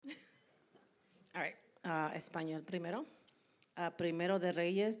All right. Español primero. Primero de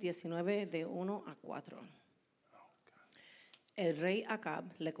Reyes 19, de 1 a 4. El rey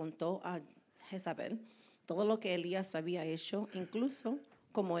Acab le contó a Jezabel todo lo que Elías había hecho, incluso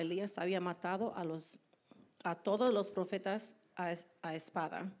como Elías había matado a todos los profetas a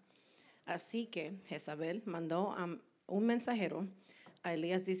espada. Así que Jezabel mandó a un mensajero a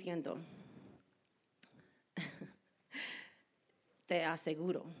Elías diciendo: te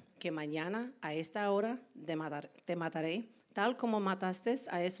aseguro que mañana a esta hora te mataré, tal como mataste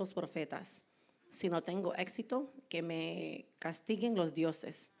a esos profetas. Si no tengo éxito, que me castiguen los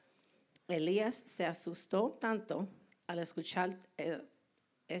dioses. Elías se asustó tanto al escuchar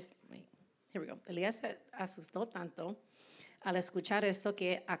Elías se asustó tanto al escuchar esto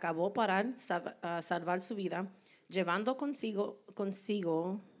que acabó por salvar su vida, llevando consigo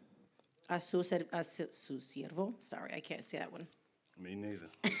a su siervo. Sorry, I can't say that one. Me neither.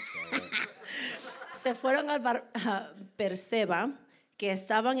 Se fueron a Berseba, que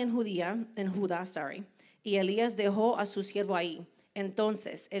estaban en Judá, y Elías dejó a su siervo ahí.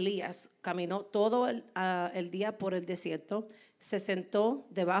 Entonces Elías caminó todo el día por el desierto, se sentó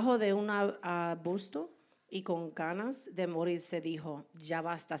debajo de un arbusto y con ganas de morir se dijo: ya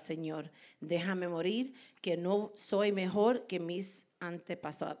basta, Señor, déjame morir, que no soy mejor que mis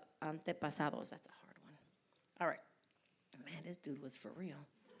antepasados. That's a hard one. All right. Man, this dude was for real.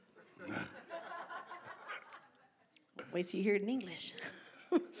 Wait till you hear it in English.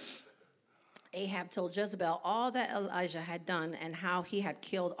 Ahab told Jezebel all that Elijah had done and how he had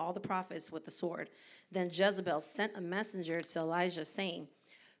killed all the prophets with the sword. Then Jezebel sent a messenger to Elijah saying,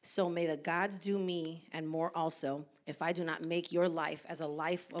 so may the gods do me and more also, if I do not make your life as a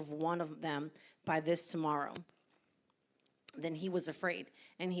life of one of them by this tomorrow. Then he was afraid,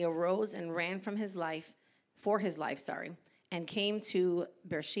 and he arose and ran for his life, and came to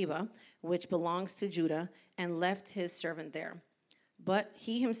Beersheba, which belongs to Judah, and left his servant there. But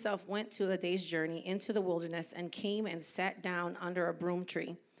he himself went to a day's journey into the wilderness and came and sat down under a broom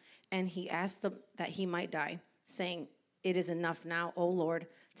tree. And he asked that he might die, saying, it is enough now, O Lord,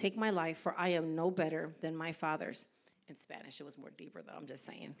 take my life, for I am no better than my fathers. In Spanish, it was more deeper, though, I'm just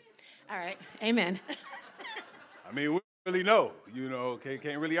saying. All right, amen. I mean, we really know,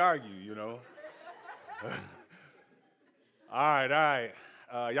 can't really argue, All right.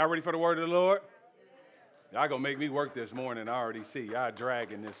 Y'all ready for the word of the Lord? Y'all gonna make me work this morning. I already see. Y'all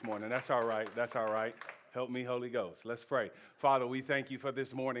dragging this morning. That's all right. Help me, Holy Ghost. Let's pray. Father, we thank you for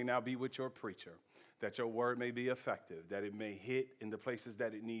this morning. Now be with your preacher, that your word may be effective, that it may hit in the places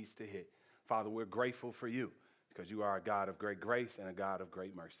that it needs to hit. Father, we're grateful for you because you are a God of great grace and a God of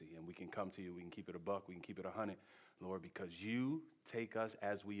great mercy. And we can come to you. We can keep it a buck. We can keep it 100, Lord, because you take us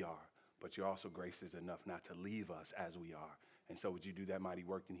as we are, but you're also gracious enough not to leave us as we are. And so would you do that mighty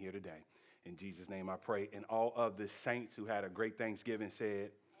work in here today? In Jesus' name I pray. And all of the saints who had a great Thanksgiving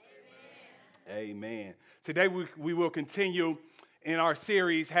said, Amen. Today we will continue in our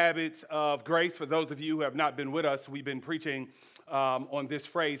series, Habits of Grace. For those of you who have not been with us, we've been preaching on this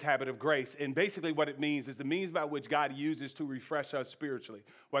phrase, habit of grace. And basically what it means is the means by which God uses to refresh us spiritually,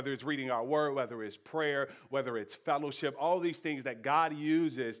 whether it's reading our word, whether it's prayer, whether it's fellowship, all these things that God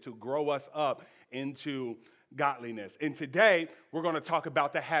uses to grow us up into godliness. And today we're going to talk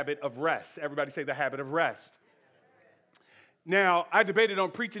about the habit of rest. Everybody say the habit of rest. Now, I debated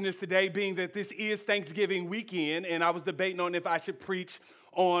on preaching this today, being that this is Thanksgiving weekend, and I was debating on if I should preach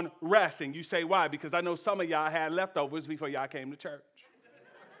on rest. And you say, why? Because I know some of y'all had leftovers before y'all came to church.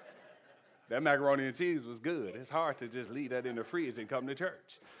 That macaroni and cheese was good. It's hard to just leave that in the fridge and come to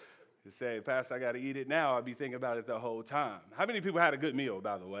church. You say, Pastor, I got to eat it now. I'll be thinking about it the whole time. How many people had a good meal,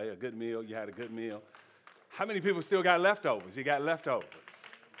 by the way? A good meal, you had a good meal. How many people still got leftovers? You got leftovers.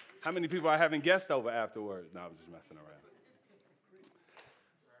 How many people are having guests over afterwards? No, I'm just messing around.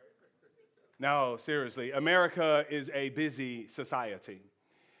 No, seriously, America is a busy society.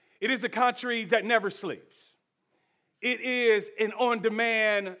 It is a country that never sleeps. It is an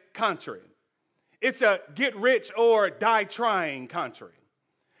on-demand country. It's a get-rich-or-die-trying country.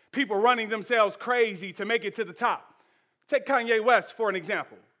 People running themselves crazy to make it to the top. Take Kanye West for an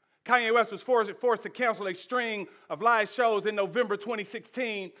example. Kanye West was forced to cancel a string of live shows in November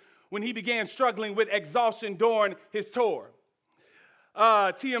 2016 when he began struggling with exhaustion during his tour.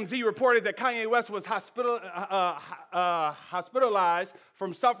 TMZ reported that Kanye West was hospitalized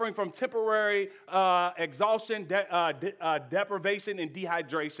from suffering from temporary exhaustion, deprivation, and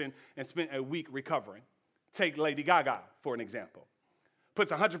dehydration, and spent a week recovering. Take Lady Gaga for an example.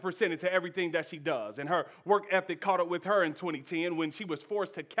 puts 100% into everything that she does. And her work ethic caught up with her in 2010 when she was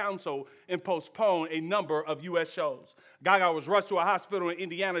forced to cancel and postpone a number of U.S. shows. Gaga was rushed to a hospital in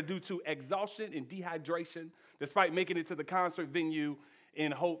Indiana due to exhaustion and dehydration, despite making it to the concert venue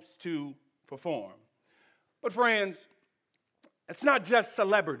in hopes to perform. But friends, it's not just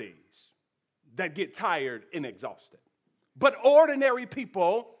celebrities that get tired and exhausted, but ordinary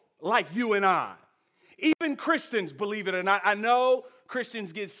people like you and I. Even Christians, believe it or not. I know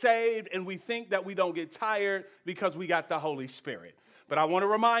Christians get saved and we think that we don't get tired because we got the Holy Spirit. But I want to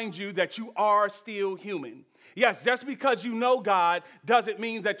remind you that you are still human. Yes, just because you know God doesn't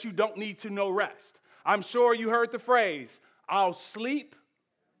mean that you don't need to know rest. I'm sure you heard the phrase, I'll sleep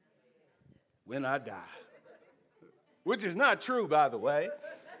when I die. Which is not true, by the way.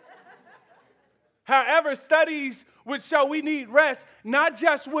 However, studies would show we need rest not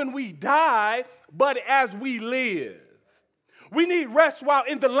just when we die, but as we live. We need rest while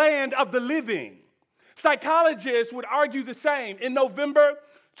in the land of the living. Psychologists would argue the same. In November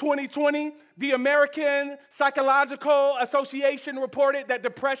 2020, the American Psychological Association reported that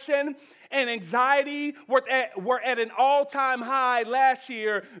depression and anxiety were at an all-time high last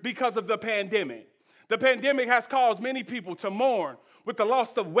year because of the pandemic. The pandemic has caused many people to mourn with the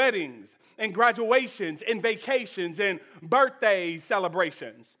loss of weddings and graduations and vacations and birthday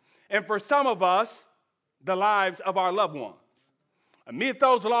celebrations. And for some of us, the lives of our loved ones. Amid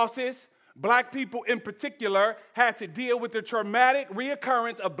those losses, Black people in particular had to deal with the traumatic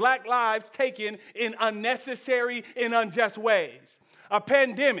reoccurrence of Black lives taken in unnecessary and unjust ways. A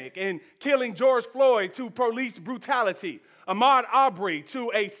pandemic and killing George Floyd to police brutality. Ahmaud Arbery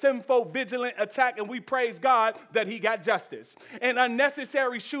to a sinful, vigilant attack, and we praise God that he got justice. An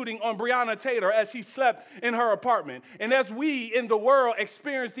unnecessary shooting on Breonna Taylor as she slept in her apartment. And as we in the world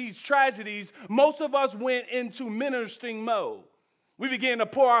experience these tragedies, most of us went into ministering mode. We began to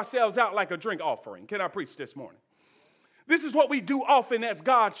pour ourselves out like a drink offering. Can I preach this morning? This is what we do often as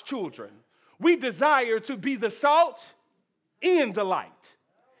God's children. We desire to be the salt and the light.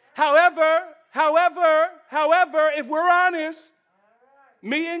 However, if we're honest,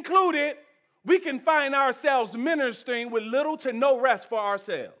 me included, we can find ourselves ministering with little to no rest for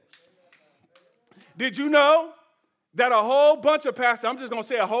ourselves. Did you know that a whole bunch of pastors, I'm just going to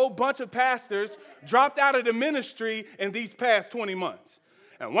say a whole bunch of pastors, dropped out of the ministry in these past 20 months?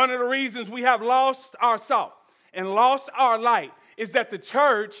 And one of the reasons we have lost our salt and lost our light is that the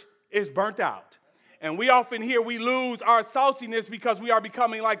church is burnt out. And we often hear we lose our saltiness because we are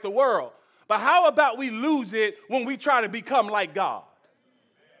becoming like the world. But how about we lose it when we try to become like God?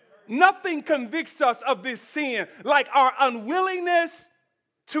 Nothing convicts us of this sin like our unwillingness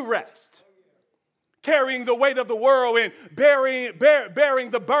to rest. Carrying the weight of the world and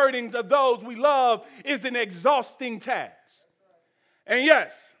bearing the burdens of those we love is an exhausting task. And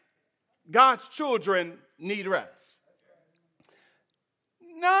yes, God's children need rest.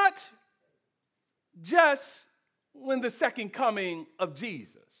 Not just when the second coming of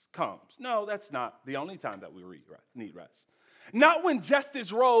Jesus comes. No, that's not the only time that we need rest. Not when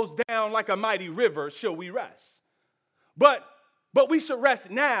justice rolls down like a mighty river shall we rest. But we should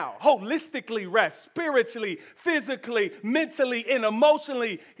rest now, holistically rest, spiritually, physically, mentally, and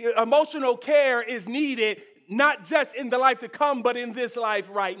emotionally. Emotional care is needed, not just in the life to come, but in this life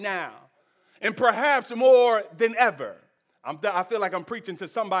right now. And perhaps more than ever. I feel like I'm preaching to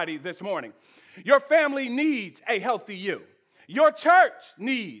somebody this morning. Your family needs a healthy you. Your church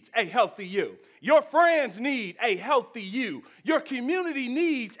needs a healthy you. Your friends need a healthy you. Your community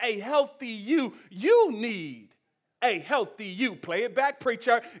needs a healthy you. You need a healthy you. Play it back,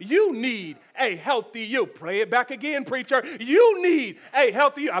 preacher. You need a healthy you. Play it back again, preacher. You need a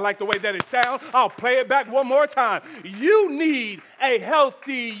healthy you. I like the way that it sounds. I'll play it back one more time. You need a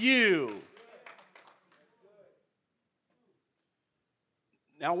healthy you.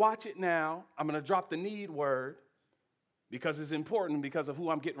 Now watch it now. I'm going to drop the need word because it's important because of who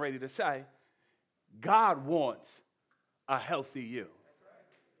I'm getting ready to say. God wants a healthy you.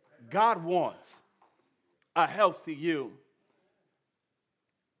 God wants a healthy you.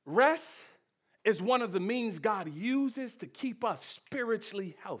 Rest is one of the means God uses to keep us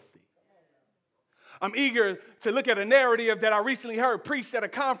spiritually healthy. I'm eager to look at a narrative that I recently heard preached at a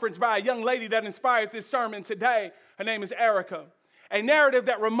conference by a young lady that inspired this sermon today. Her name is Erica. A narrative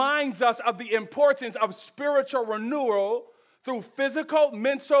that reminds us of the importance of spiritual renewal through physical,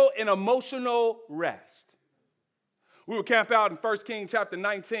 mental, and emotional rest. We will camp out in 1 Kings chapter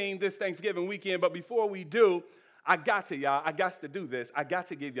 19 this Thanksgiving weekend, but before we do, I got to do this. I got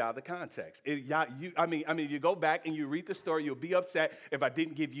to give y'all the context. You go back and you read the story, you'll be upset if I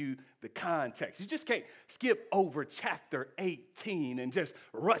didn't give you the context. You just can't skip over chapter 18 and just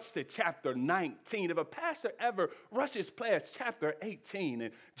rush to chapter 19. If a pastor ever rushes past chapter 18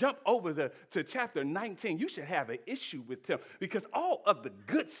 and jump over to chapter 19, you should have an issue with him because all of the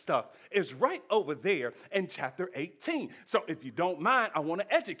good stuff is right over there in chapter 18. So if you don't mind, I want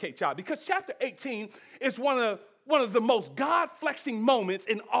to educate y'all because chapter 18 is one of the most God-flexing moments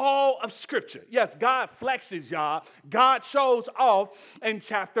in all of Scripture. Yes, God flexes, y'all. God shows off in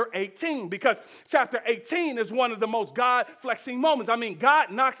chapter 18 because chapter 18 is one of the most God-flexing moments. I mean,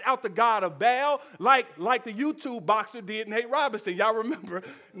 God knocks out the god of Baal like the YouTube boxer did Nate Robinson. Y'all remember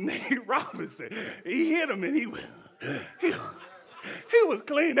Nate Robinson? He hit him and he was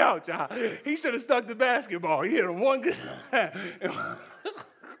cleaned out, y'all. He should have stuck the basketball. He hit him one good time.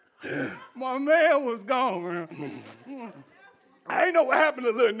 My man was gone, man. I ain't know what happened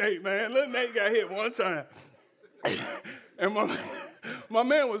to little Nate, man. Little Nate got hit one time. And my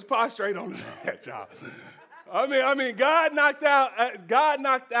man was prostrate on the mat, y'all. I mean, God knocked out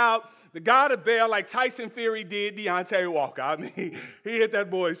the god of Baal like Tyson Fury did Deontay Walker. I mean, he hit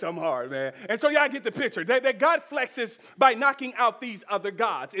that boy some hard, man. And so y'all get the picture. That God flexes by knocking out these other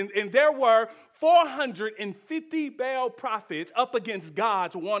gods. And there were 450 Baal prophets up against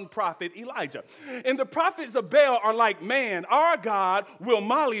God's one prophet, Elijah. And the prophets of Baal are like, man, our God will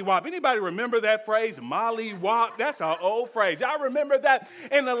mollywop. Anybody remember that phrase, mollywop? That's an old phrase. Y'all remember that?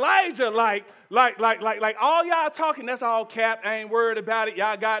 And Elijah, like all y'all talking, that's all cap. I ain't worried about it.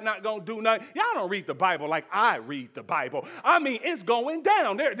 Y'all God not going to do nothing. Y'all don't read the Bible like I read the Bible. I mean, it's going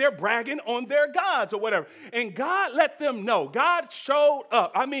down. They're bragging on their gods or whatever. And God let them know. God showed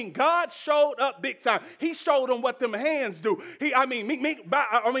up. I mean, God showed up big time. He showed them what them hands do.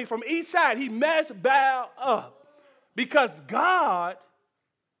 From each side, he messed Baal up because God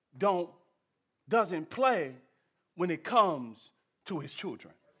doesn't play when it comes to his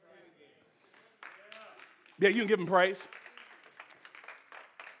children. Yeah, you can give him praise.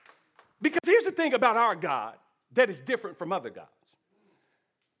 Because here's the thing about our God that is different from other gods.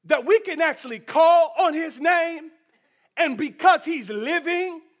 That we can actually call on his name, and because he's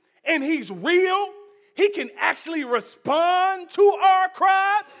living and he's real, he can actually respond to our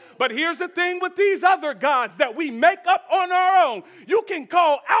cry. But here's the thing with these other gods that we make up on our own. You can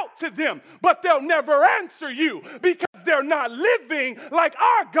call out to them, but they'll never answer you because they're not living like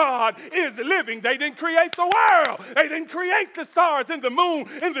our God is living. They didn't create the world. They didn't create the stars and the moon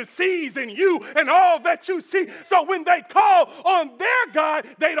and the seas and you and all that you see. So when they call on their God,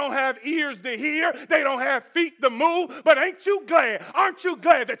 they don't have ears to hear. They don't have feet to move. But aren't you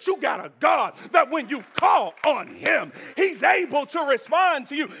glad that you got a God that when you call on him, he's able to respond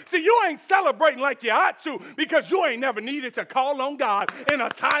to you? See, you ain't celebrating like you ought to because you ain't never needed to call on God in a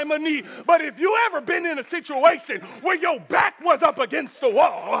time of need. But if you ever been in a situation where your back was up against the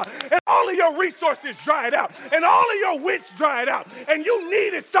wall and all of your resources dried out and all of your wits dried out and you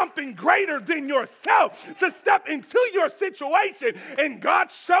needed something greater than yourself to step into your situation and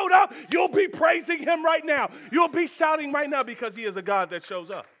God showed up, you'll be praising him right now. You'll be shouting right now because he is a God that shows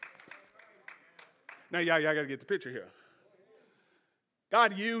up. Now, y'all got to get the picture here.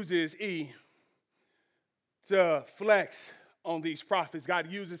 God uses E to flex on these prophets.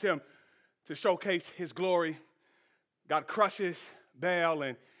 God uses him to showcase his glory. God crushes Baal,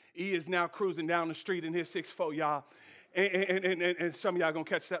 and E is now cruising down the street in his 6'4", y'all. And some of y'all going to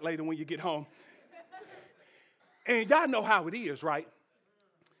catch that later when you get home. And y'all know how it is, right?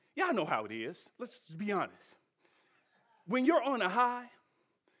 Y'all know how it is. Let's be honest. When you're on a high,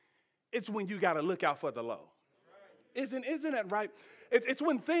 it's when you got to look out for the low. Isn't that right? It's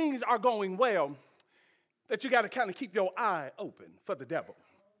when things are going well that you got to kind of keep your eye open for the devil.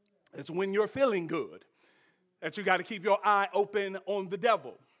 It's when you're feeling good that you got to keep your eye open on the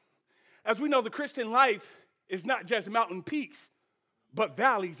devil. As we know, the Christian life is not just mountain peaks, but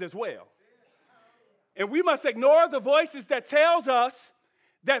valleys as well. And we must ignore the voices that tells us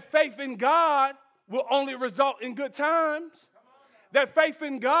that faith in God will only result in good times, that faith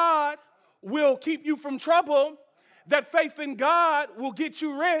in God will keep you from trouble, that faith in God will get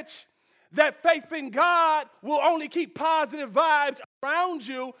you rich, that faith in God will only keep positive vibes around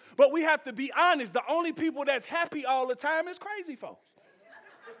you. But we have to be honest, the only people that's happy all the time is crazy folks.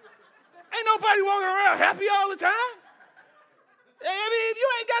 Ain't nobody walking around happy all the time. I mean, if you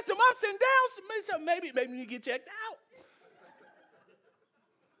ain't got some ups and downs, maybe you get checked out.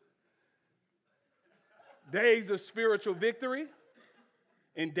 Days of spiritual victory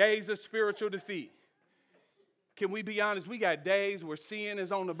and days of spiritual defeat. Can we be honest? We got days where sin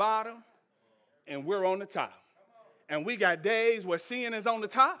is on the bottom and we're on the top. And we got days where sin is on the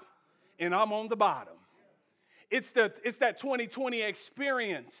top and I'm on the bottom. It's that 2020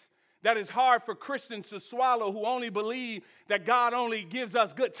 experience that is hard for Christians to swallow who only believe that God only gives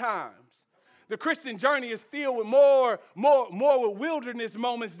us good times. The Christian journey is filled with more with wilderness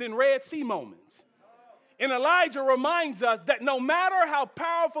moments than Red Sea moments. And Elijah reminds us that no matter how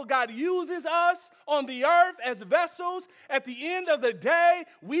powerful God uses us on the earth as vessels, at the end of the day,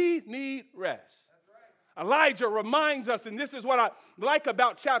 we need rest. Elijah reminds us, and this is what I like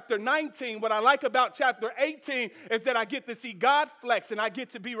about chapter 19, what I like about chapter 18 is that I get to see God flex, and I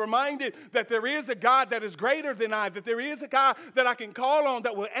get to be reminded that there is a God that is greater than I, that there is a God that I can call on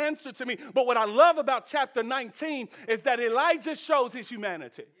that will answer to me. But what I love about chapter 19 is that Elijah shows his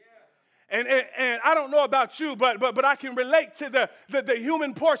humanity. And I don't know about you, but I can relate to the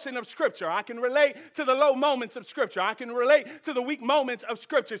human portion of Scripture. I can relate to the low moments of Scripture. I can relate to the weak moments of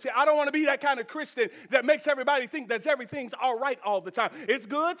Scripture. See, I don't want to be that kind of Christian that makes everybody think that everything's all right all the time. It's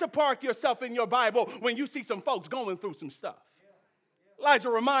good to park yourself in your Bible when you see some folks going through some stuff. Elijah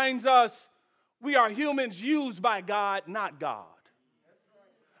reminds us we are humans used by God, not God.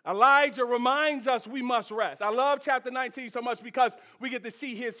 Elijah reminds us we must rest. I love chapter 19 so much because we get to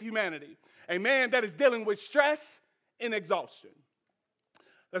see his humanity. A man that is dealing with stress and exhaustion.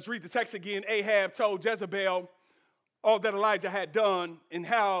 Let's read the text again. Ahab told Jezebel all that Elijah had done and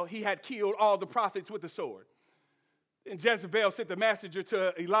how he had killed all the prophets with the sword. And Jezebel sent the messenger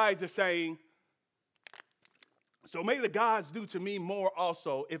to Elijah saying, so may the gods do to me more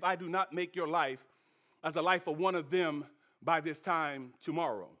also if I do not make your life as the life of one of them by this time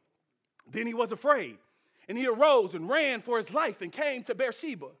tomorrow. Then he was afraid, and he arose and ran for his life and came to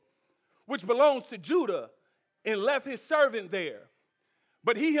Beersheba, which belongs to Judah, and left his servant there.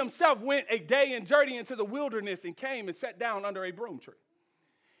 But he himself went a day and journey into the wilderness and came and sat down under a broom tree.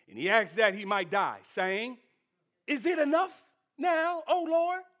 And he asked that he might die, saying, is it enough now, O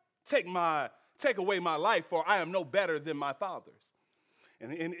Lord? Take away my life, for I am no better than my fathers.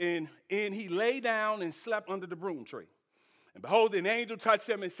 And he lay down and slept under the broom tree. And behold, an angel touched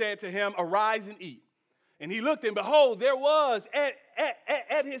him and said to him, arise and eat. And he looked, and behold, there was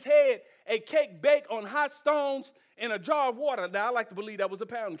at his head a cake baked on hot stones and a jar of water. Now, I like to believe that was a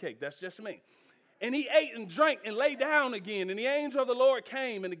pound cake. That's just me. And he ate and drank and lay down again. And the angel of the Lord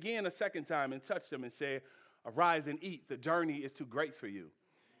came and again a second time and touched him and said, arise and eat. The journey is too great for you.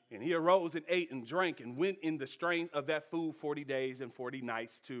 And he arose and ate and drank and went in the strength of that food 40 days and 40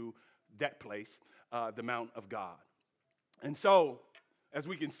 nights to that place, the Mount of God. And so, as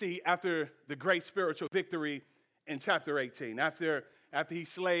we can see, after the great spiritual victory in chapter 18, after he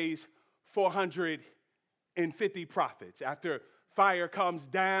slays 450 prophets, after fire comes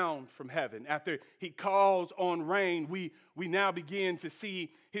down from heaven, after he calls on rain, we now begin to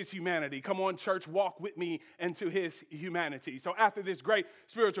see his humanity. Come on, church, walk with me into his humanity. So after this great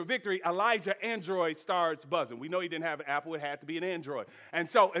spiritual victory, Elijah Android starts buzzing. We know he didn't have an Apple, it had to be an Android. And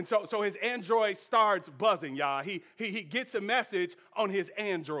so his Android starts buzzing, y'all. He gets a message on his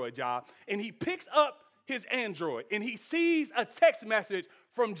Android, y'all, and he picks up his Android, and he sees a text message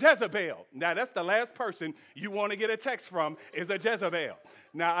from Jezebel. Now, that's the last person you want to get a text from is a Jezebel.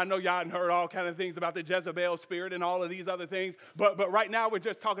 Now, I know y'all heard all kind of things about the Jezebel spirit and all of these other things, but right now we're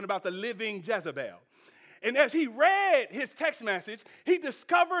just talking about the living Jezebel. And as he read his text message, he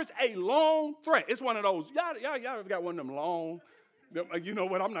discovers a long threat. It's one of those, y'all ever got one of them long, you know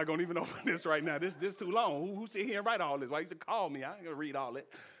what, I'm not going to even open this right now. This too long. Who sit here and write all this? Why you should call me? I ain't going to read all it.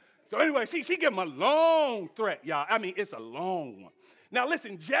 So anyway, she give him a long threat, y'all. I mean, it's a long one. Now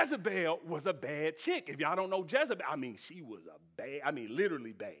listen, Jezebel was a bad chick. If y'all don't know Jezebel, I mean, she was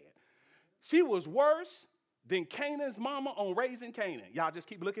literally bad. She was worse than Canaan's mama on Raising Canaan. Y'all just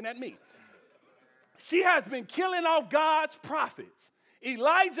keep looking at me. She has been killing off God's prophets.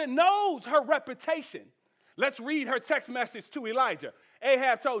 Elijah knows her reputation. Let's read her text message to Elijah.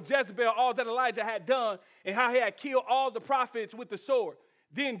 Ahab told Jezebel all that Elijah had done and how he had killed all the prophets with the sword.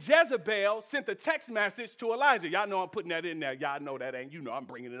 Then Jezebel sent a text message to Elijah. Y'all know I'm putting that in there. Y'all know that ain't, I'm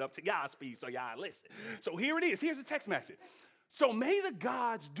bringing it up to y'all speed, so y'all listen. So here it is. Here's the text message. So may the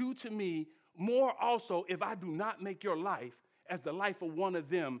gods do to me more also if I do not make your life as the life of one of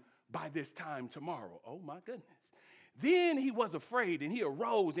them by this time tomorrow. Oh, my goodness. Then he was afraid, and he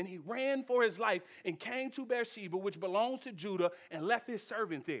arose, and he ran for his life and came to Beersheba, which belongs to Judah, and left his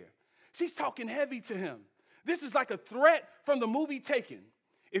servant there. She's talking heavy to him. This is like a threat from the movie Taken.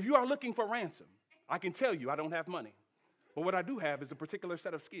 If you are looking for ransom, I can tell you I don't have money. But what I do have is a particular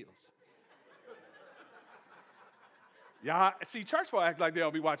set of skills. Y'all, see, church folk act like they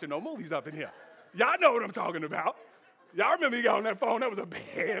don't be watching no movies up in here. Y'all know what I'm talking about. Y'all remember he got on that phone? That was a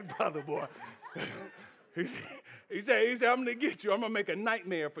bad brother, boy. He said, I'm going to get you. I'm going to make a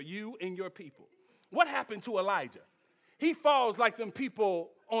nightmare for you and your people. What happened to Elijah? He falls like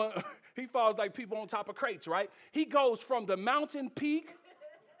people on top of crates, right? He goes from the mountain peak.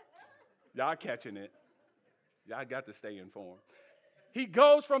 Y'all catching it. Y'all got to stay informed. He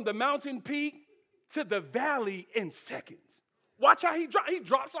goes from the mountain peak to the valley in seconds. Watch how he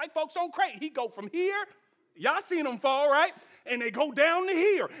drops like folks on crate. He go from here. Y'all seen him fall, right? And they go down to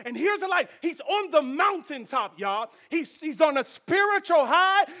here. And here's the light. He's on the mountaintop, y'all. He's on a spiritual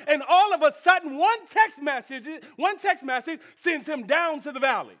high. And all of a sudden, one text message sends him down to the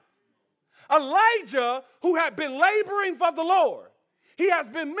valley. Elijah, who had been laboring for the Lord, he has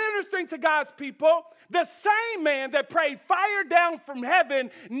been ministering to God's people. The same man that prayed fire down from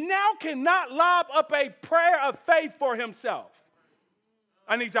heaven now cannot lob up a prayer of faith for himself.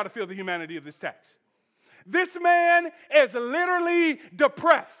 I need y'all to feel the humanity of this text. This man is literally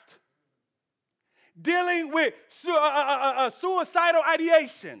depressed, dealing with suicidal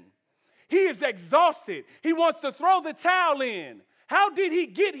ideation. He is exhausted. He wants to throw the towel in. How did he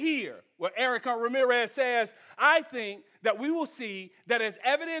get here? Well, Erica Ramirez says, I think that we will see that as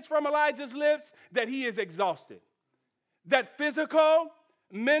evidence from Elijah's lips that he is exhausted. That physical,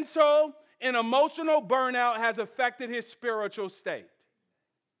 mental, and emotional burnout has affected his spiritual state.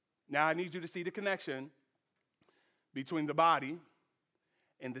 Now, I need you to see the connection between the body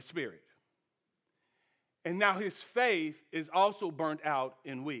and the spirit. And now his faith is also burnt out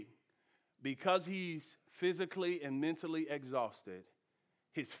and weak. Because he's physically and mentally exhausted,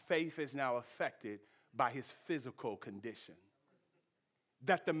 his faith is now affected by his physical condition.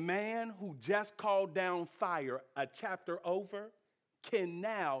 That the man who just called down fire a chapter over can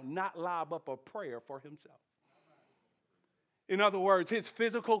now not lob up a prayer for himself. In other words, his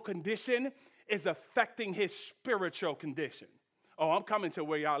physical condition is affecting his spiritual condition. Oh, I'm coming to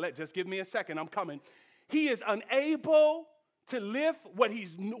where y'all at. Just give me a second. I'm coming. He is unable to live what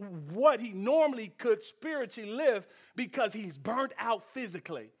he normally could spiritually live because he's burnt out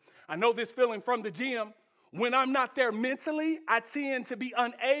physically. I know this feeling from the gym. When I'm not there mentally, I tend to be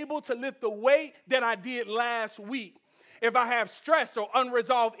unable to lift the weight that I did last week. If I have stress or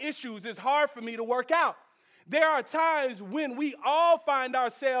unresolved issues, it's hard for me to work out. There are times when we all find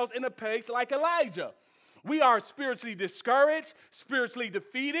ourselves in a place like Elijah. We are spiritually discouraged, spiritually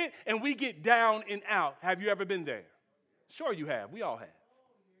defeated, and we get down and out. Have you ever been there? Sure you have. We all have.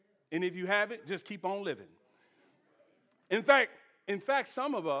 And if you haven't, just keep on living. In fact,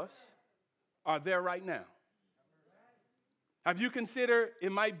 some of us are there right now. Have you considered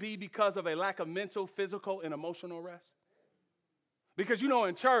it might be because of a lack of mental, physical, and emotional rest? Because,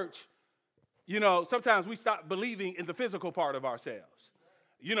 in church, sometimes we stop believing in the physical part of ourselves.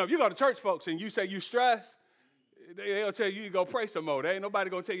 If you go to church, folks, and you say you stressed, they'll tell you to go pray some more. There ain't nobody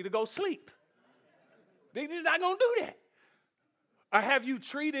going to tell you to go sleep. They're just not going to do that. Or have you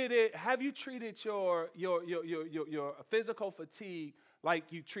treated your physical fatigue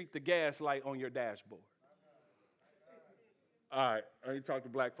like you treat the gas light on your dashboard? All right, I need to talk to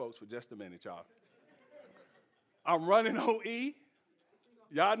black folks for just a minute, y'all. I'm running on E.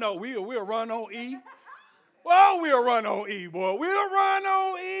 Y'all know we'll run on E. Well, we'll run on E, boy. We'll run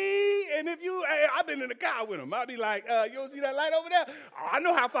on E. And I've been in the car with them. I'll be like, you don't see that light over there? Oh, I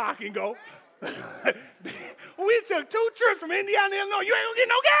know how far I can go. We took 2 trips from Indiana to Illinois. You ain't gonna get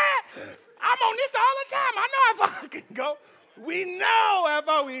no gas. I'm on this all the time. I know how far I can go. We know how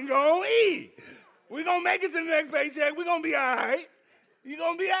far we can go on E. We're gonna make it to the next paycheck. We're gonna be all right. You're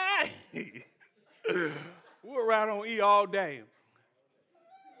gonna be all right. We'll ride on E all day.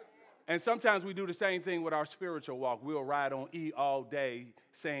 And sometimes we do the same thing with our spiritual walk. We'll ride on E all day,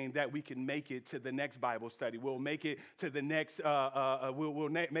 saying that we can make it to the next Bible study. We'll make it to the next.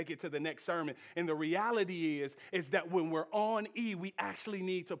 Make it to the next sermon. And the reality is that when we're on E, we actually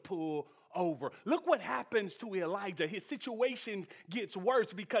need to pull over. Look what happens to Elijah. His situation gets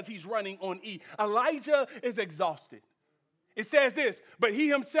worse because he's running on E. Elijah is exhausted. It says this, but he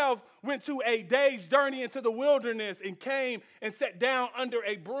himself went to a day's journey into the wilderness and came and sat down under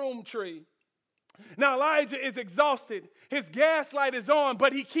a broom tree. Now Elijah is exhausted. His gaslight is on,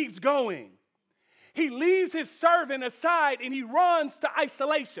 but he keeps going. He leaves his servant aside and he runs to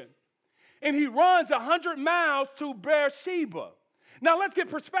isolation. And he runs 100 miles to Beersheba. Now let's get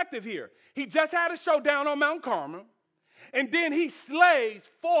perspective here. He just had a showdown on Mount Carmel. And then he slays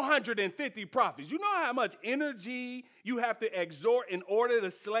 450 prophets. You know how much energy you have to exert in order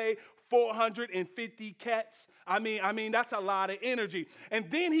to slay 450 cats? I mean, that's a lot of energy. And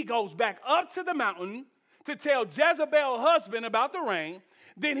then he goes back up to the mountain to tell Jezebel's husband about the rain.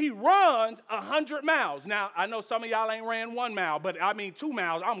 Then he runs 100 miles. Now, I know some of y'all ain't ran 1 mile, but 2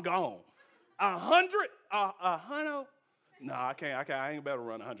 miles, I'm gone. 100 100? No, I can't. I ain't better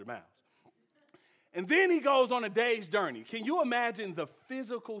run 100 miles. And then he goes on a day's journey. Can you imagine the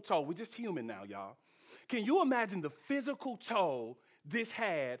physical toll? We're just human now, y'all. Can you imagine the physical toll this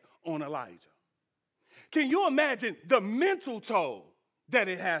had on Elijah? Can you imagine the mental toll that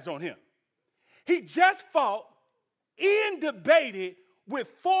it has on him? He just fought and debated with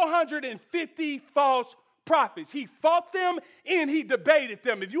 450 false prophets. He fought them and he debated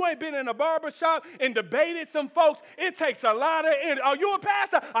them. If you ain't been in a barbershop and debated some folks, it takes a lot of energy. Are you a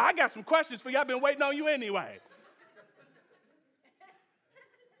pastor? I got some questions for you. I've been waiting on you anyway.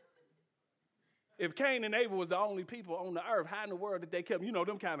 If Cain and Abel was the only people on the earth, how in the world did they keep, you know,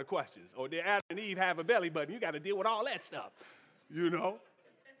 them kind of questions? Or did Adam and Eve have a belly button? You got to deal with all that stuff, you know?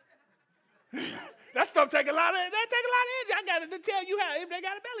 That stuff take a lot of energy. I got to tell you how, if they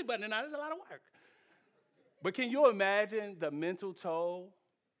got a belly button or not, it's a lot of work. But can you imagine the mental toll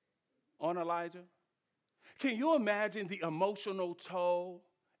on Elijah? Can you imagine the emotional toll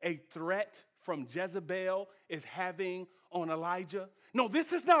a threat from Jezebel is having on Elijah? No,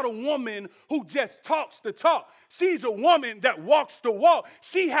 this is not a woman who just talks the talk. She's a woman that walks the walk.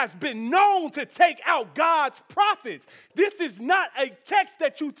 She has been known to take out God's prophets. This is not a text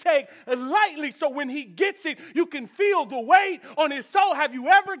that you take lightly, so when he gets it, you can feel the weight on his soul. Have you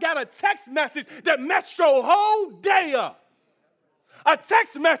ever got a text message that messed your whole day up? A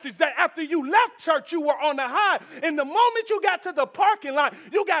text message that after you left church, you were on the high. And the moment you got to the parking lot,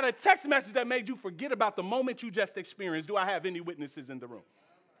 you got a text message that made you forget about the moment you just experienced. Do I have any witnesses in the room?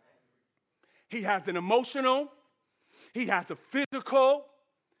 He has an emotional. He has a physical.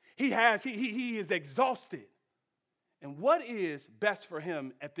 He is exhausted. And what is best for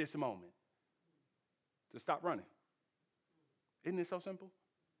him at this moment? To stop running. Isn't it so simple?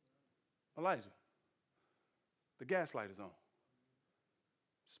 Elijah, the gas light is on.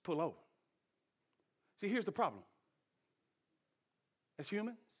 Just pull over. See, here's the problem. As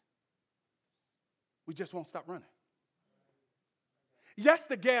humans, we just won't stop running. Yes,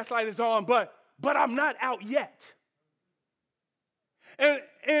 the gas light is on, but I'm not out yet.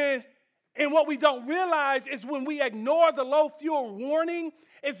 And what we don't realize is when we ignore the low fuel warning,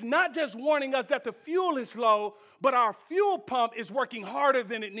 it's not just warning us that the fuel is low, but our fuel pump is working harder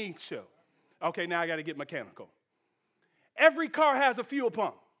than it needs to. Okay, now I got to get mechanical. Every car has a fuel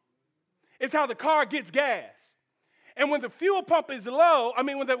pump. It's how the car gets gas. And when the fuel pump is low,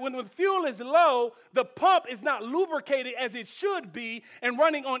 when the fuel is low, the pump is not lubricated as it should be, and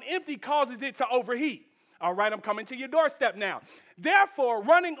running on empty causes it to overheat. All right, I'm coming to your doorstep now. Therefore,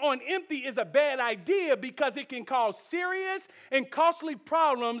 running on empty is a bad idea because it can cause serious and costly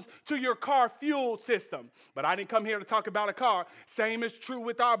problems to your car fuel system. But I didn't come here to talk about a car. Same is true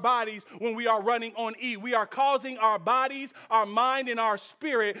with our bodies when we are running on E. We are causing our bodies, our mind, and our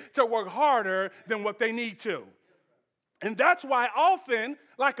spirit to work harder than what they need to. And that's why often,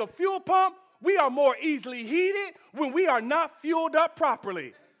 like a fuel pump, we are more easily heated when we are not fueled up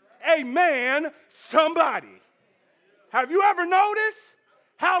properly. Amen, somebody. Have you ever noticed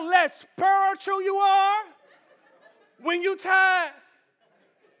how less spiritual you are when you tired?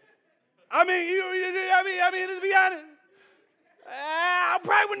 Let's be honest. I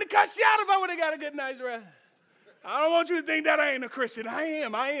probably wouldn't have cussed you out if I would have got a good night's rest. I don't want you to think that I ain't a Christian. I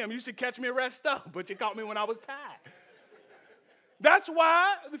am. You should catch me rest up, but you caught me when I was tired. That's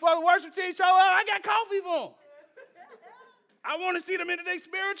why, before the worship team show up, I got coffee for them. I want to see them into their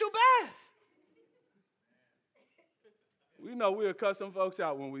spiritual baths. We know we'll cut some folks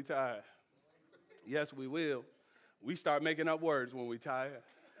out when we tired. Yes, we will. We start making up words when we tired.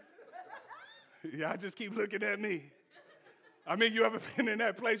 Y'all just keep looking at me. You ever been in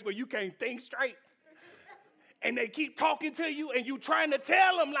that place where you can't think straight? And they keep talking to you and you trying to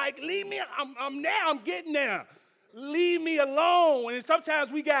tell them, like, leave me, I'm getting there. Leave me alone. And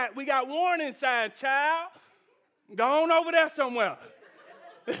sometimes we got warning signs, child. Go on over there somewhere.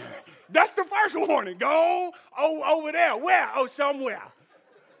 That's the first warning. Go on over there. Where? Oh, somewhere.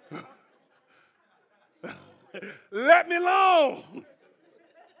 Let me alone.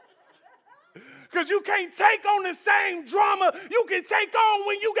 Because you can't take on the same drama you can take on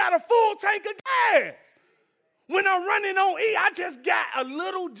when you got a full tank of gas. When I'm running on E, I just got a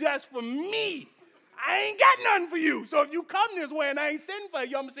little just for me. I ain't got nothing for you. So if you come this way and I ain't sending for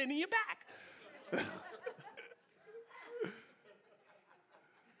you, I'm sending you back.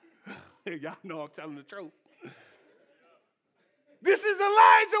 Y'all know I'm telling the truth. This is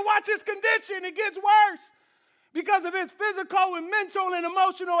Elijah. Watch his condition. It gets worse because of his physical and mental and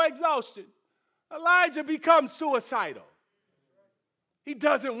emotional exhaustion. Elijah becomes suicidal. He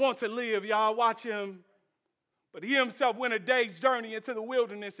doesn't want to live, y'all. Watch him But he himself went a day's journey into the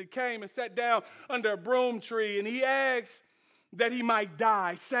wilderness and came and sat down under a broom tree. And he asked that he might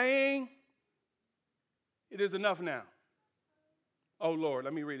die, saying, "It is enough now. Oh, Lord,"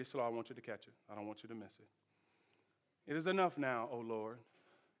 let me read it slow. I want you to catch it. I don't want you to miss it. "It is enough now, oh Lord.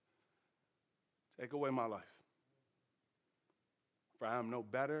 Take away my life. For I am no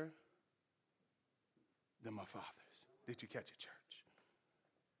better than my fathers." Did you catch it, church?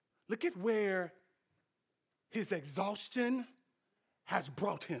 Look at where his exhaustion has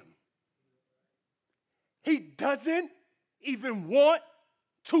brought him. He doesn't even want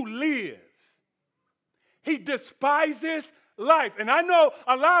to live. He despises life. And I know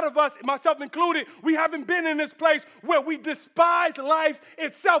a lot of us, myself included, we haven't been in this place where we despise life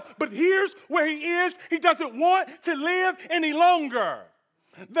itself. But here's where he is. He doesn't want to live any longer.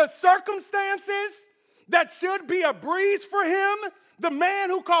 The circumstances that should be a breeze for him, the man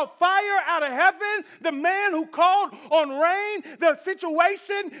who called fire out of heaven, the man who called on rain, the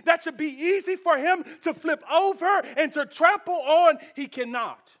situation that should be easy for him to flip over and to trample on, he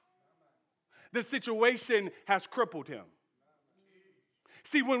cannot. The situation has crippled him.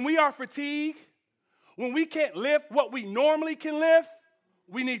 See, when we are fatigued, when we can't lift what we normally can lift,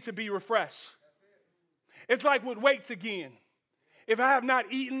 we need to be refreshed. It's like with weights again. If I have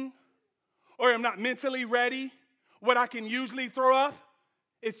not eaten or am not mentally ready, what I can usually throw up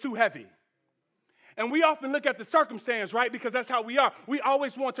is too heavy. And we often look at the circumstance, right? Because that's how we are. We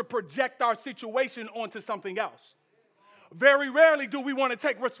always want to project our situation onto something else. Very rarely do we want to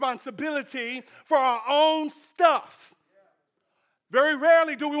take responsibility for our own stuff. Very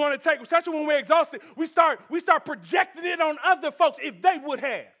rarely do we want to take, especially when we're exhausted, we start projecting it on other folks if they would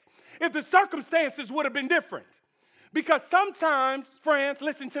have, if the circumstances would have been different. Because sometimes, friends,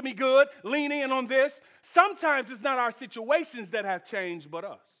 listen to me good, lean in on this, sometimes it's not our situations that have changed but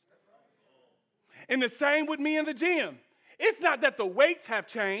us. And the same with me in the gym. It's not that the weights have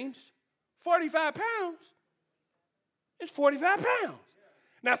changed. 45 pounds. It's 45 pounds.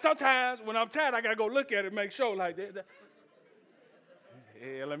 Now, sometimes when I'm tired, I got to go look at it, make sure like that.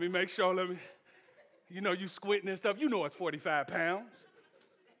 Yeah, let me make sure, you squinting and stuff. You know it's 45 pounds.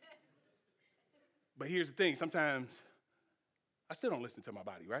 But here's the thing. Sometimes I still don't listen to my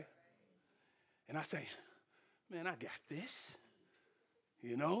body, right? And I say, man, I got this.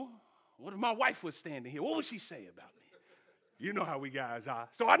 What if my wife was standing here? What would she say about me? You know how we guys are.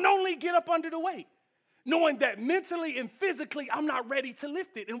 So I normally get up under the weight, knowing that mentally and physically I'm not ready to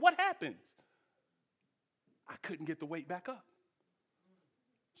lift it. And what happens? I couldn't get the weight back up.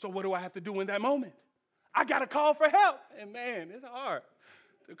 So what do I have to do in that moment? I got to call for help. And man, it's hard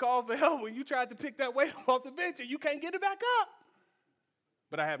to call for help when you tried to pick that weight up off the bench and you can't get it back up.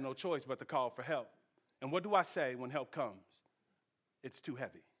 But I have no choice but to call for help. And what do I say when help comes? It's too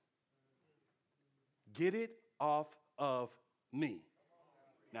heavy. Get it off of me.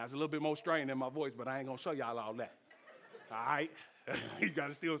 Now, there's a little bit more strain in my voice, but I ain't going to show y'all all that. All right? You got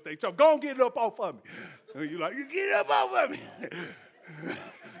to still stay tough. Go and get it up off of me. And you're like, you get it up off of me.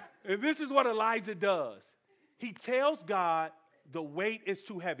 And this is what Elijah does. He tells God the weight is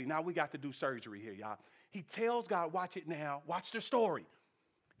too heavy. Now we got to do surgery here, y'all. He tells God, watch it now. Watch the story.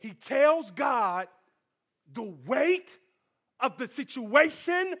 He tells God the weight of the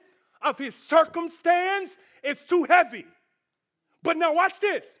situation of his circumstance is too heavy. But now watch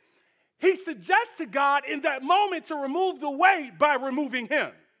this. He suggests to God in that moment to remove the weight by removing him.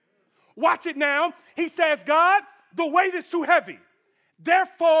 Watch it now. He says, God, the weight is too heavy.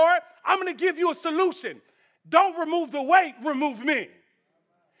 Therefore, I'm going to give you a solution. Don't remove the weight, remove me.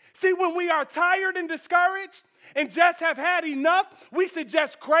 See, when we are tired and discouraged and just have had enough, we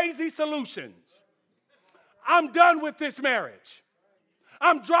suggest crazy solutions. I'm done with this marriage.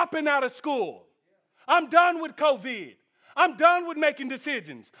 I'm dropping out of school. I'm done with COVID. I'm done with making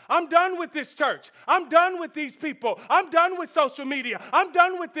decisions. I'm done with this church. I'm done with these people. I'm done with social media. I'm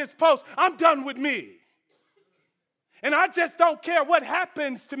done with this post. I'm done with me. And I just don't care what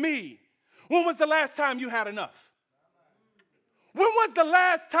happens to me. When was the last time you had enough? When was the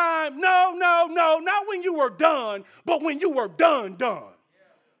last time? No, not when you were done, but when you were done.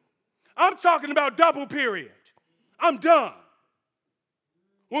 I'm talking about double period. I'm done.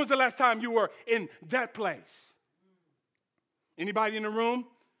 When was the last time you were in that place? Anybody in the room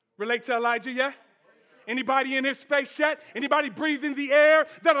relate to Elijah yet? Anybody in his space yet? Anybody breathing the air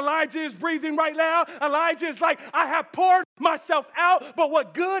that Elijah is breathing right now? Elijah is like, I have poured myself out, but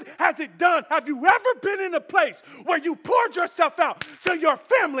what good has it done? Have you ever been in a place where you poured yourself out to your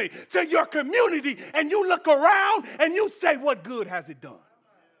family, to your community, and you look around and you say, what good has it done?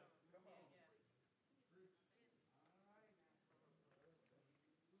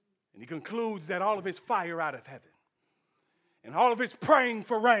 And And he concludes that all of his fire out of heaven, and all of his praying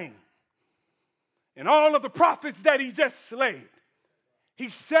for rain, and all of the prophets that he just slayed, he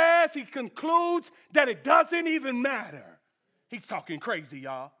concludes that it doesn't even matter. He's talking crazy,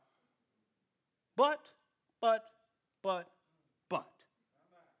 y'all. But,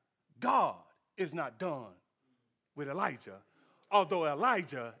 God is not done with Elijah, although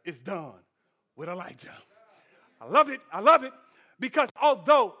Elijah is done with Elijah. I love it, because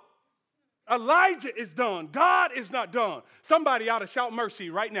although Elijah is done, God is not done. Somebody ought to shout mercy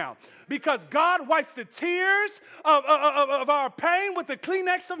right now, because God wipes the tears of our pain with the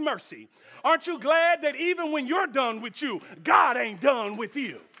Kleenex of mercy. Aren't you glad that even when you're done with you, God ain't done with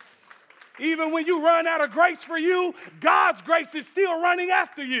you? Even when you run out of grace for you, God's grace is still running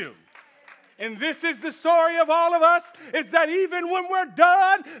after you. And this is the story of all of us, is that even when we're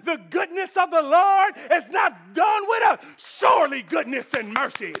done, the goodness of the Lord is not done with us. Surely goodness and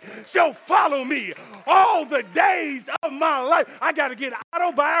mercy shall follow me all the days of my life. I got to get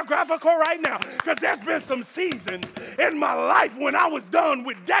autobiographical right now, because there's been some seasons in my life when I was done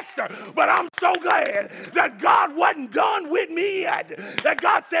with Dexter. But I'm so glad that God wasn't done with me yet. That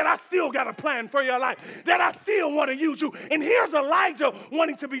God said, I still got a plan for your life, that I still want to use you. And here's Elijah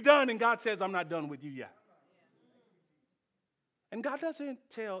wanting to be done, and God says, I'm not done with you yet. And God doesn't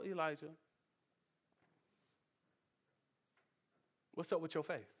tell Elijah, what's up with your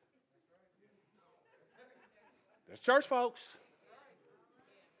faith? There's church folks.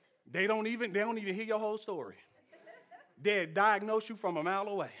 They don't even hear your whole story. They diagnose you from a mile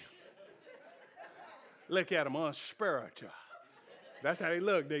away. Look at them, unspiritual. That's how they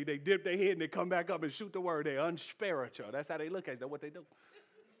look. They dip their head and they come back up and shoot the word. They're unspiritual. That's how they look at it. That's what they do.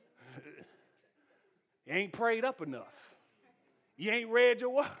 You ain't prayed up enough. You ain't read your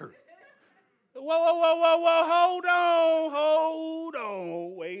word. Whoa. Hold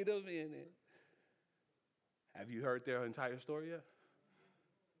on. Wait a minute. Have you heard their entire story yet?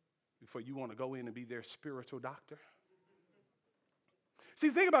 Before you want to go in and be their spiritual doctor? See,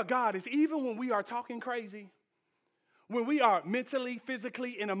 the thing about God is, even when we are talking crazy, when we are mentally,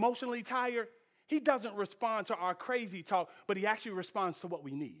 physically, and emotionally tired, he doesn't respond to our crazy talk, but he actually responds to what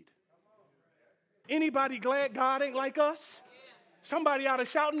we need. Anybody glad God ain't like us? Somebody ought to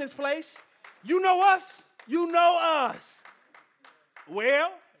shout in this place. You know us. You know us.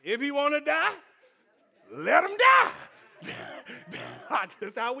 Well, if he want to die, let him die.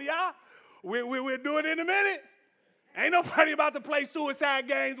 That's how we are. We'll do it in a minute. Ain't nobody about to play suicide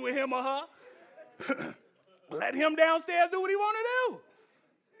games with him or her. Let him downstairs do what he want to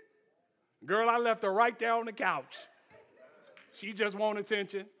do. Girl, I left her right there on the couch. She just want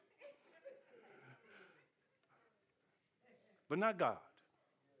attention. But not God.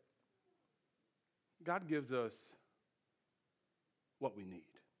 God gives us what we need.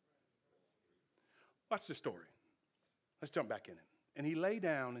 Watch the story. Let's jump back in it. And he lay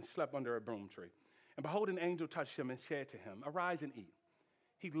down and slept under a broom tree. And behold, an angel touched him and said to him, arise and eat.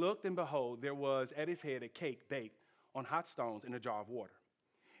 He looked, and behold, there was at his head a cake baked on hot stones in a jar of water.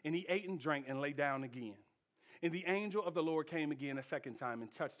 And he ate and drank and lay down again. And the angel of the Lord came again a second time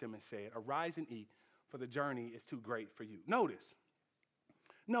and touched him and said, arise and eat, for the journey is too great for you. Notice,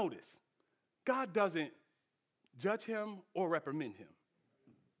 God doesn't judge him or reprimand him.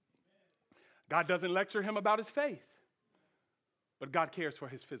 God doesn't lecture him about his faith, but God cares for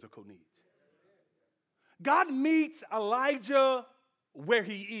his physical needs. God meets Elijah where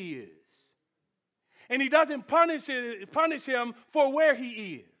he is, and he doesn't punish him for where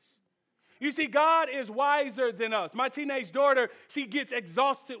he is. You see, God is wiser than us. My teenage daughter, she gets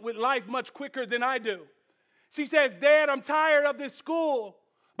exhausted with life much quicker than I do. She says, Dad, I'm tired of this school.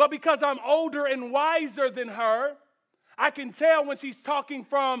 But because I'm older and wiser than her, I can tell when she's talking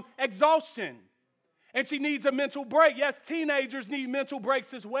from exhaustion. And she needs a mental break. Yes, teenagers need mental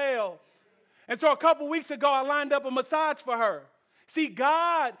breaks as well. And so a couple weeks ago, I lined up a massage for her. See,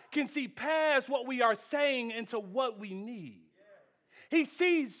 God can see past what we are saying into what we need. He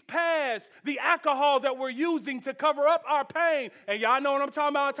sees past the alcohol that we're using to cover up our pain. And y'all know what I'm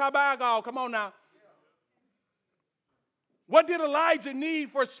talking about. I'm talking about alcohol. Come on now. What did Elijah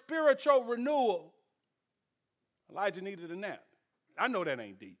need for spiritual renewal? Elijah needed a nap. I know that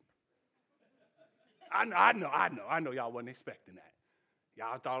ain't deep. I know y'all wasn't expecting that.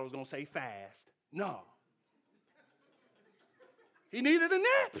 Y'all thought I was going to say fast. No. He needed a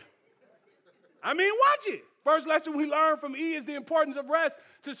nap. I mean, watch it. First lesson we learned from E is the importance of rest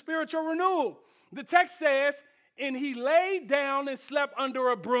to spiritual renewal. The text says, and he laid down and slept under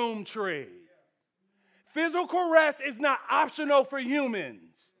a broom tree. Physical rest is not optional for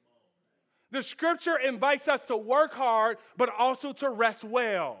humans. The scripture invites us to work hard, but also to rest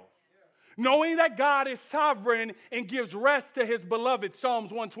well. Knowing that God is sovereign and gives rest to his beloved,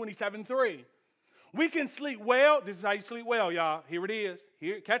 Psalms 127:3. We can sleep well. This is how you sleep well, y'all. Here it is.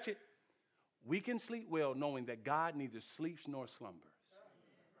 Here, catch it. We can sleep well knowing that God neither sleeps nor slumbers.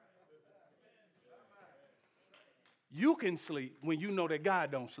 You can sleep when you know that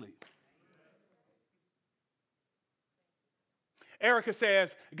God don't sleep. Erica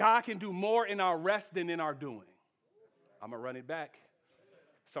says, God can do more in our rest than in our doing. I'm going to run it back.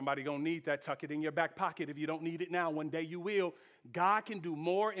 Somebody going to need that. Tuck it in your back pocket. If you don't need it now, one day you will. God can do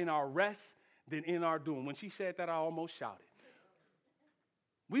more in our rest than in our doing. When she said that, I almost shouted.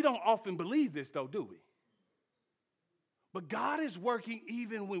 We don't often believe this, though, do we? But God is working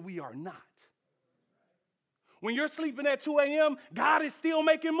even when we are not. When you're sleeping at 2 a.m., God is still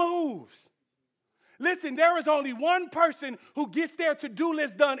making moves. Listen, there is only one person who gets their to-do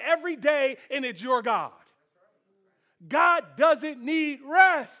list done every day, and it's your God. God doesn't need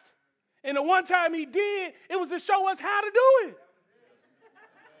rest. And the one time he did, it was to show us how to do it.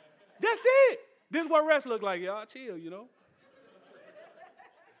 That's it. This is what rest look like, y'all. Chill, you know.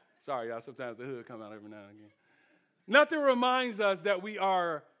 Sorry, y'all. Sometimes the hood come out every now and again. Nothing reminds us that we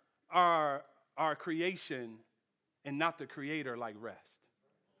are our creation and not the creator like rest.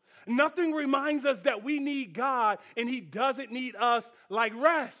 Nothing reminds us that we need God and he doesn't need us like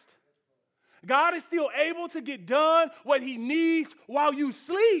rest. God is still able to get done what he needs while you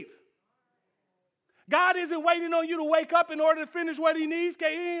sleep. God isn't waiting on you to wake up in order to finish what he needs. He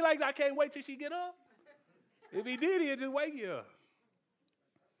ain't like, I can't wait till she get up. If he did, he'd just wake you up.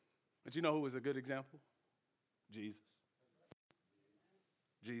 But you know who was a good example? Jesus.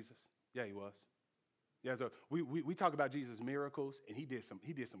 Jesus. Yeah, he was. Yeah, so we talk about Jesus' miracles, and he did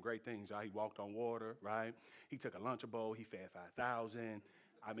some great things. Y'all. He walked on water, right? He took a Lunchable. He fed 5,000.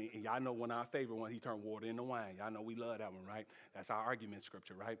 I mean, and y'all know one of our favorite ones, he turned water into wine. Y'all know we love that one, right? That's our argument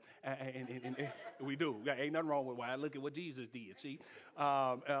scripture, right? And we do. Ain't nothing wrong with wine. Look at what Jesus did, see?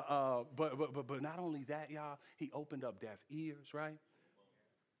 But not only that, y'all, he opened up deaf ears, right?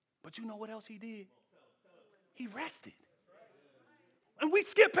 But you know what else he did? He rested. And we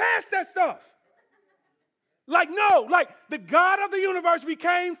skip past that stuff. Like the God of the universe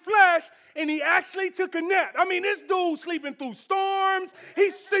became flesh and he actually took a nap. I mean, this dude's sleeping through storms.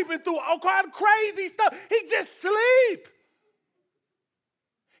 He's sleeping through all kind of crazy stuff. He just sleep.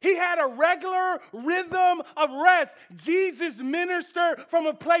 He had a regular rhythm of rest. Jesus ministered from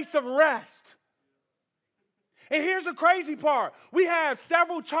a place of rest. And here's the crazy part. We have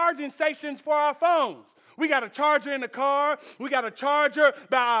several charging stations for our phones. We got a charger in the car. We got a charger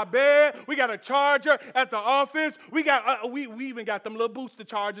by our bed. We got a charger at the office. We even got them little booster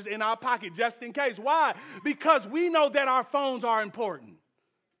chargers in our pocket just in case. Why? Because we know that our phones are important.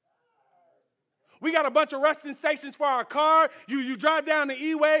 We got a bunch of resting stations for our car. You drive down the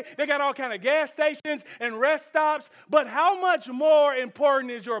E-way. They got all kind of gas stations and rest stops. But how much more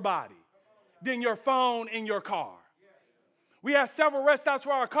important is your body than your phone in your car? We have several rest stops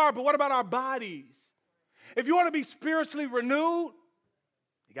for our car, but what about our bodies? If you want to be spiritually renewed,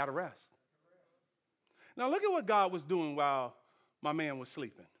 you got to rest. Now look at what God was doing while my man was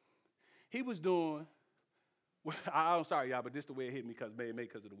sleeping. He was doing, I'm sorry, y'all, but this is the way it hit me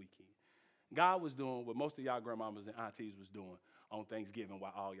because of the weekend. God was doing what most of y'all grandmamas and aunties was doing on Thanksgiving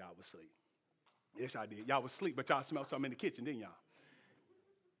while all y'all was asleep. Yes, I did. Y'all was asleep, but y'all smelled something in the kitchen, didn't y'all?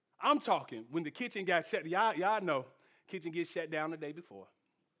 I'm talking when the kitchen got shut, y'all know, kitchen gets shut down the day before.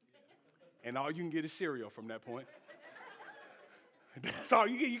 And all you can get is cereal from that point. That's all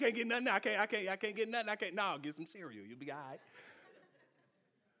you get. You can't get nothing. I can't get nothing. No, get some cereal. You'll be all right.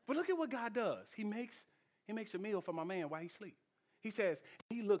 But look at what God does. He makes a meal for my man while he sleeps. He says,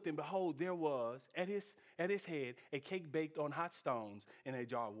 he looked and behold, there was at his head a cake baked on hot stones in a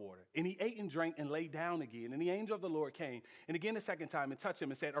jar of water. And he ate and drank and lay down again. And the angel of the Lord came and again a second time and touched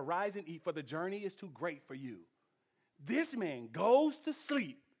him and said, arise and eat, for the journey is too great for you. This man goes to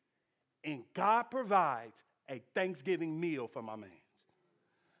sleep and God provides a Thanksgiving meal for my man.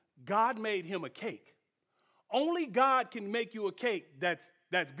 God made him a cake. Only God can make you a cake that's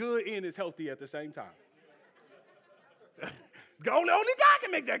good and is healthy at the same time. Only God can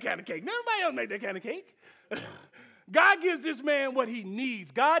make that kind of cake. Nobody else make that kind of cake. God gives this man what he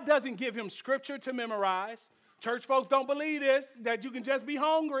needs. God doesn't give him scripture to memorize. Church folks don't believe this, that you can just be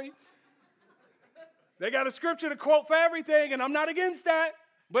hungry. They got a scripture to quote for everything, and I'm not against that.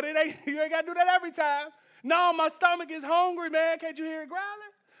 But you ain't got to do that every time. No, my stomach is hungry, man. Can't you hear it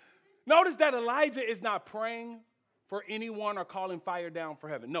growling? Notice that Elijah is not praying for anyone or calling fire down from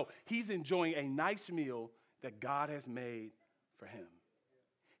heaven. No, he's enjoying a nice meal that God has made for him.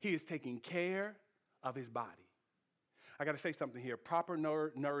 He is taking care of his body. I got to say something here. Proper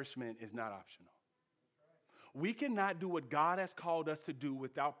nourishment is not optional. We cannot do what God has called us to do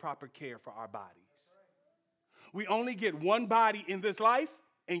without proper care for our bodies. We only get one body in this life,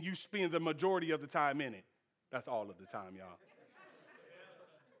 and you spend the majority of the time in it. That's all of the time, y'all.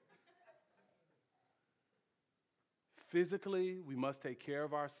 Physically, we must take care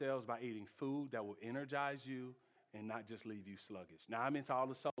of ourselves by eating food that will energize you and not just leave you sluggish. Now, I'm into all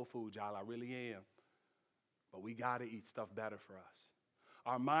the soul food, y'all. I really am. But we got to eat stuff better for us.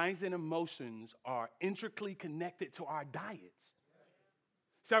 Our minds and emotions are intricately connected to our diets.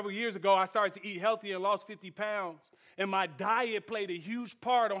 Several years ago, I started to eat healthy and lost 50 pounds. And my diet played a huge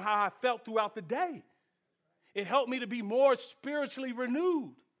part on how I felt throughout the day. It helped me to be more spiritually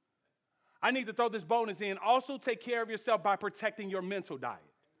renewed. I need to throw this bonus in. Also take care of yourself by protecting your mental diet.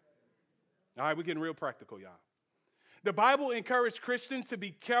 All right, we're getting real practical, y'all. The Bible encourages Christians to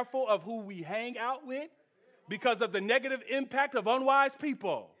be careful of who we hang out with because of the negative impact of unwise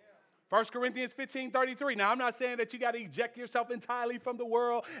people. 1 Corinthians 15:33. Now, I'm not saying that you got to eject yourself entirely from the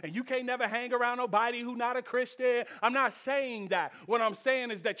world and you can't never hang around nobody who's not a Christian. I'm not saying that. What I'm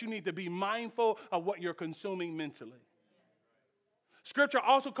saying is that you need to be mindful of what you're consuming mentally. Scripture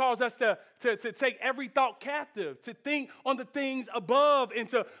also calls us to take every thought captive, to think on the things above, and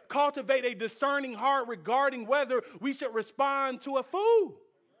to cultivate a discerning heart regarding whether we should respond to a food.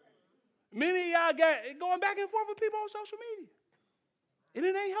 Many of y'all got going back and forth with people on social media. And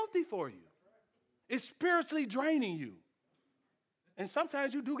it ain't healthy for you. It's spiritually draining you. And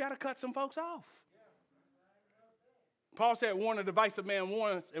sometimes you do got to cut some folks off. Paul said, warn a divisive man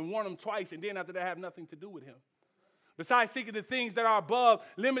once and warn him twice, and then after that have nothing to do with him. Besides seeking the things that are above,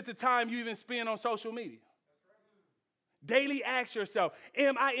 limit the time you even spend on social media. Daily ask yourself,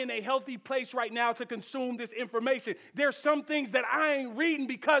 am I in a healthy place right now to consume this information? There's some things that I ain't reading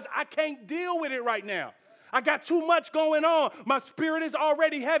because I can't deal with it right now. I got too much going on. My spirit is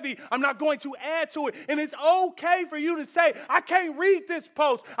already heavy. I'm not going to add to it. And it's okay for you to say, I can't read this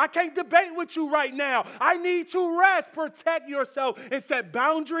post. I can't debate with you right now. I need to rest. Protect yourself and set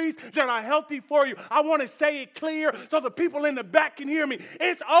boundaries that are healthy for you. I want to say it clear so the people in the back can hear me.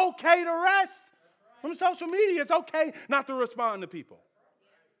 It's okay to rest from social media. It's okay not to respond to people.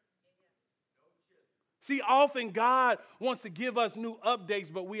 See, often God wants to give us new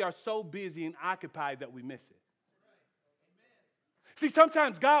updates, but we are so busy and occupied that we miss it. See,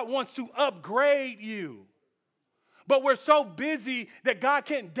 sometimes God wants to upgrade you, but we're so busy that God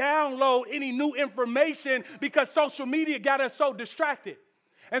can't download any new information because social media got us so distracted.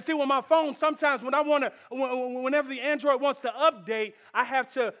 And see, with my phone, sometimes whenever the Android wants to update, I have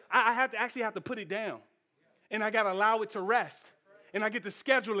to put it down, and I got to allow it to rest. And I get to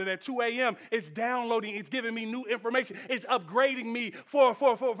schedule it at 2 a.m. It's downloading. It's giving me new information. It's upgrading me for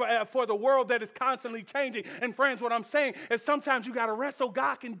the world that is constantly changing. And friends, what I'm saying is sometimes you got to rest so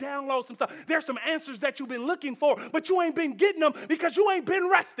God can download some stuff. There's some answers that you've been looking for, but you ain't been getting them because you ain't been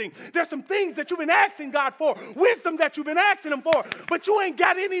resting. There's some things that you've been asking God for, wisdom that you've been asking Him for, but you ain't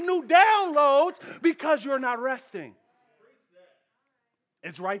got any new downloads because you're not resting.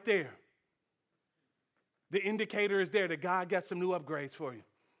 It's right there. The indicator is there that God got some new upgrades for you.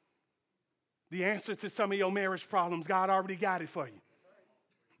 The answer to some of your marriage problems, God already got it for you.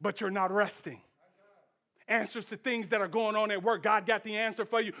 But you're not resting. Answers to things that are going on at work, God got the answer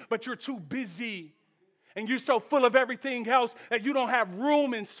for you, but you're too busy. And you're so full of everything else that you don't have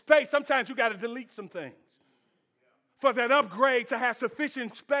room and space. Sometimes you got to delete some things for that upgrade to have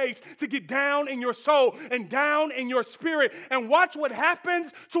sufficient space to get down in your soul and down in your spirit. And watch what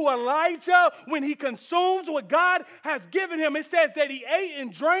happens to Elijah when he consumes what God has given him. It says that he ate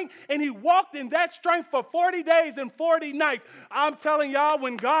and drank and he walked in that strength for 40 days and 40 nights. I'm telling y'all,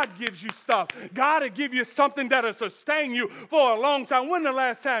 when God gives you stuff, God will give you something that'll sustain you for a long time. When the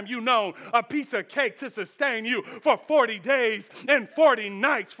last time you known a piece of cake to sustain you for 40 days and 40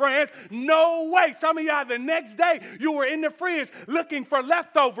 nights, friends? No way. Some of y'all the next day, you were in the fridge looking for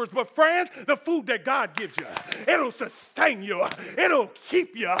leftovers. But friends, the food that God gives you, it'll sustain you. It'll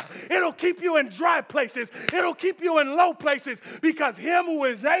keep you. It'll keep you in dry places. It'll keep you in low places because Him who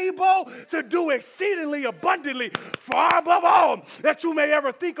is able to do exceedingly abundantly far above all that you may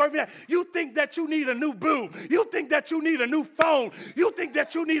ever think or even. You think that you need a new boo. You think that you need a new phone. You think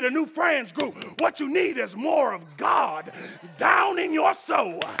that you need a new friends group. What you need is more of God down in your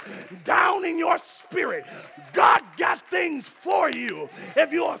soul, down in your spirit. God got things for you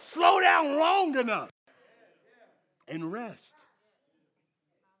if you'll slow down long enough and rest.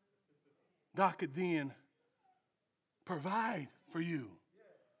 God could then provide for you.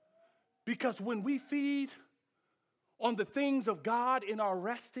 Because when we feed on the things of God in our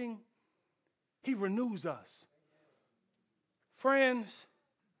resting, He renews us. Friends,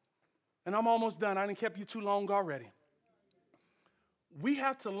 and I'm almost done. I didn't keep you too long already. We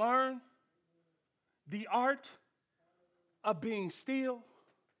have to learn the art of being still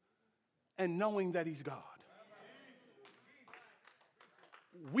and knowing that he's God.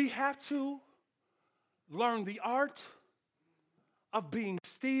 We have to learn the art of being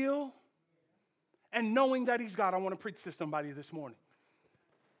still and knowing that he's God. I want to preach to somebody this morning.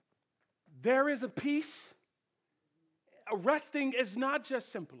 There is a peace. Resting is not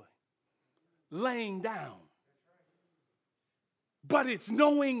just simply laying down, but it's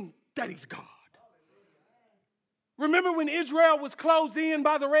knowing that he's God. Remember when Israel was closed in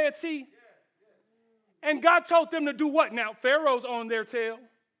by the Red Sea? And God told them to do what now? Pharaoh's on their tail.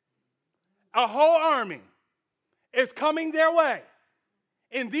 A whole army is coming their way.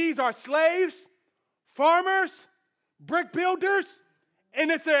 And these are slaves, farmers, brick builders,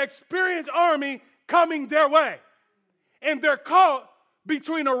 and it's an experienced army coming their way. And they're caught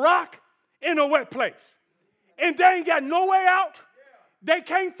between a rock and a wet place. And they ain't got no way out. They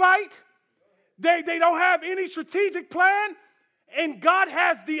can't fight. They don't have any strategic plan. And God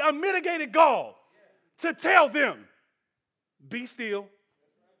has the unmitigated gall to tell them, be still.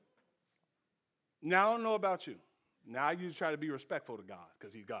 Now, I don't know about you. Now, I usually try to be respectful to God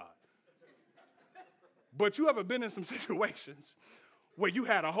because he's God. But you ever been in some situations where you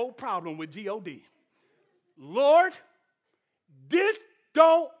had a whole problem with G-O-D? Lord, this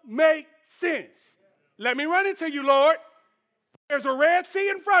don't make sense. Let me run it to you, Lord. There's a Red Sea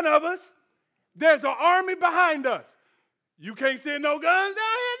in front of us. There's an army behind us. You can't send no guns down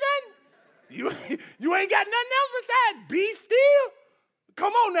here, nothing. You ain't got nothing else besides be still.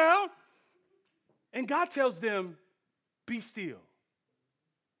 Come on now. And God tells them, be still.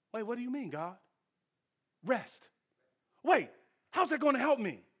 Wait, what do you mean, God? Rest. Wait, how's that going to help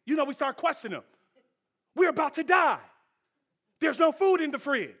me? You know, we start questioning him. We're about to die. There's no food in the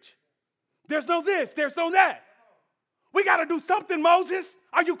fridge. There's no this, there's no that. We got to do something, Moses.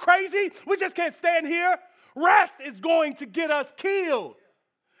 Are you crazy? We just can't stand here. Rest is going to get us killed.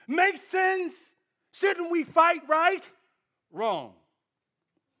 Makes sense? Shouldn't we fight, right? Wrong.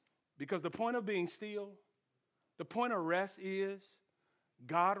 Because the point of being still, the point of rest is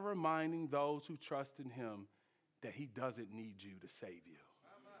God reminding those who trust in him that he doesn't need you to save you.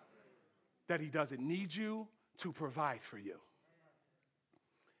 That he doesn't need you to provide for you.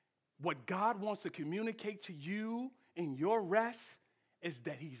 What God wants to communicate to you in your rest is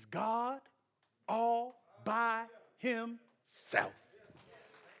that he's God all by himself.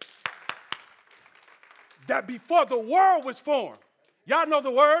 That before the world was formed, y'all know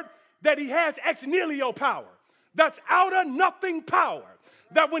the word, that he has ex nihilo power. That's out of nothing power.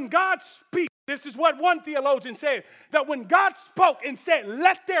 That when God speaks, this is what one theologian said, that when God spoke and said,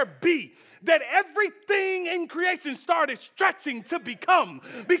 let there be, that everything in creation started stretching to become.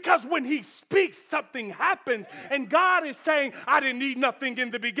 Because when he speaks, something happens. And God is saying, I didn't need nothing in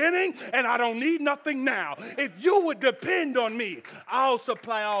the beginning, and I don't need nothing now. If you would depend on me, I'll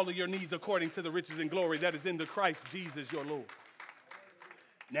supply all of your needs according to the riches and glory that is in the Christ Jesus your Lord.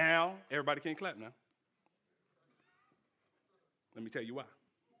 Now, everybody can clap now. Let me tell you why.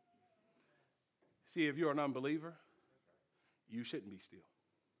 See, if you're an unbeliever, you shouldn't be still.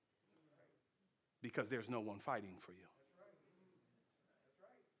 Because there's no one fighting for you.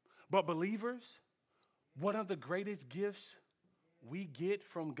 But believers, one of the greatest gifts we get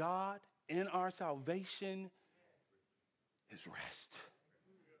from God in our salvation is rest.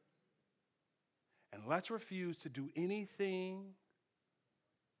 And let's refuse to do anything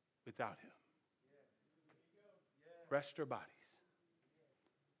without him. Rest your bodies.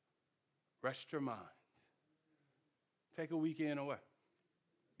 Rest your minds. Take a weekend away.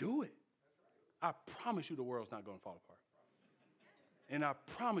 Do it. I promise you the world's not going to fall apart. And I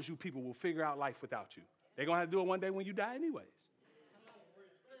promise you people will figure out life without you. They're going to have to do it one day when you die anyways.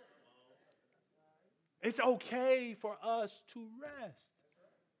 It's okay for us to rest.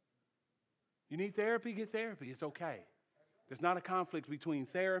 You need therapy, get therapy. It's okay. There's not a conflict between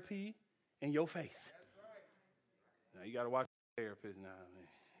therapy and your faith. Now, you got to watch the therapist now.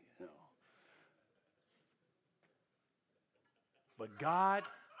 You know. But God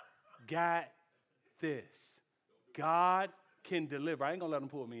got this. God can deliver. I ain't going to let him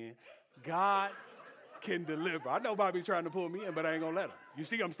pull me in. God can deliver. I know Bobby trying to pull me in, but I ain't going to let him. You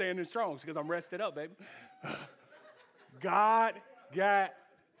see, I'm standing strong because I'm rested up, baby. God got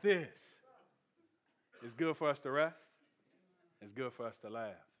this. It's good for us to rest. It's good for us to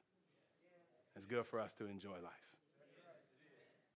laugh. It's good for us to enjoy life.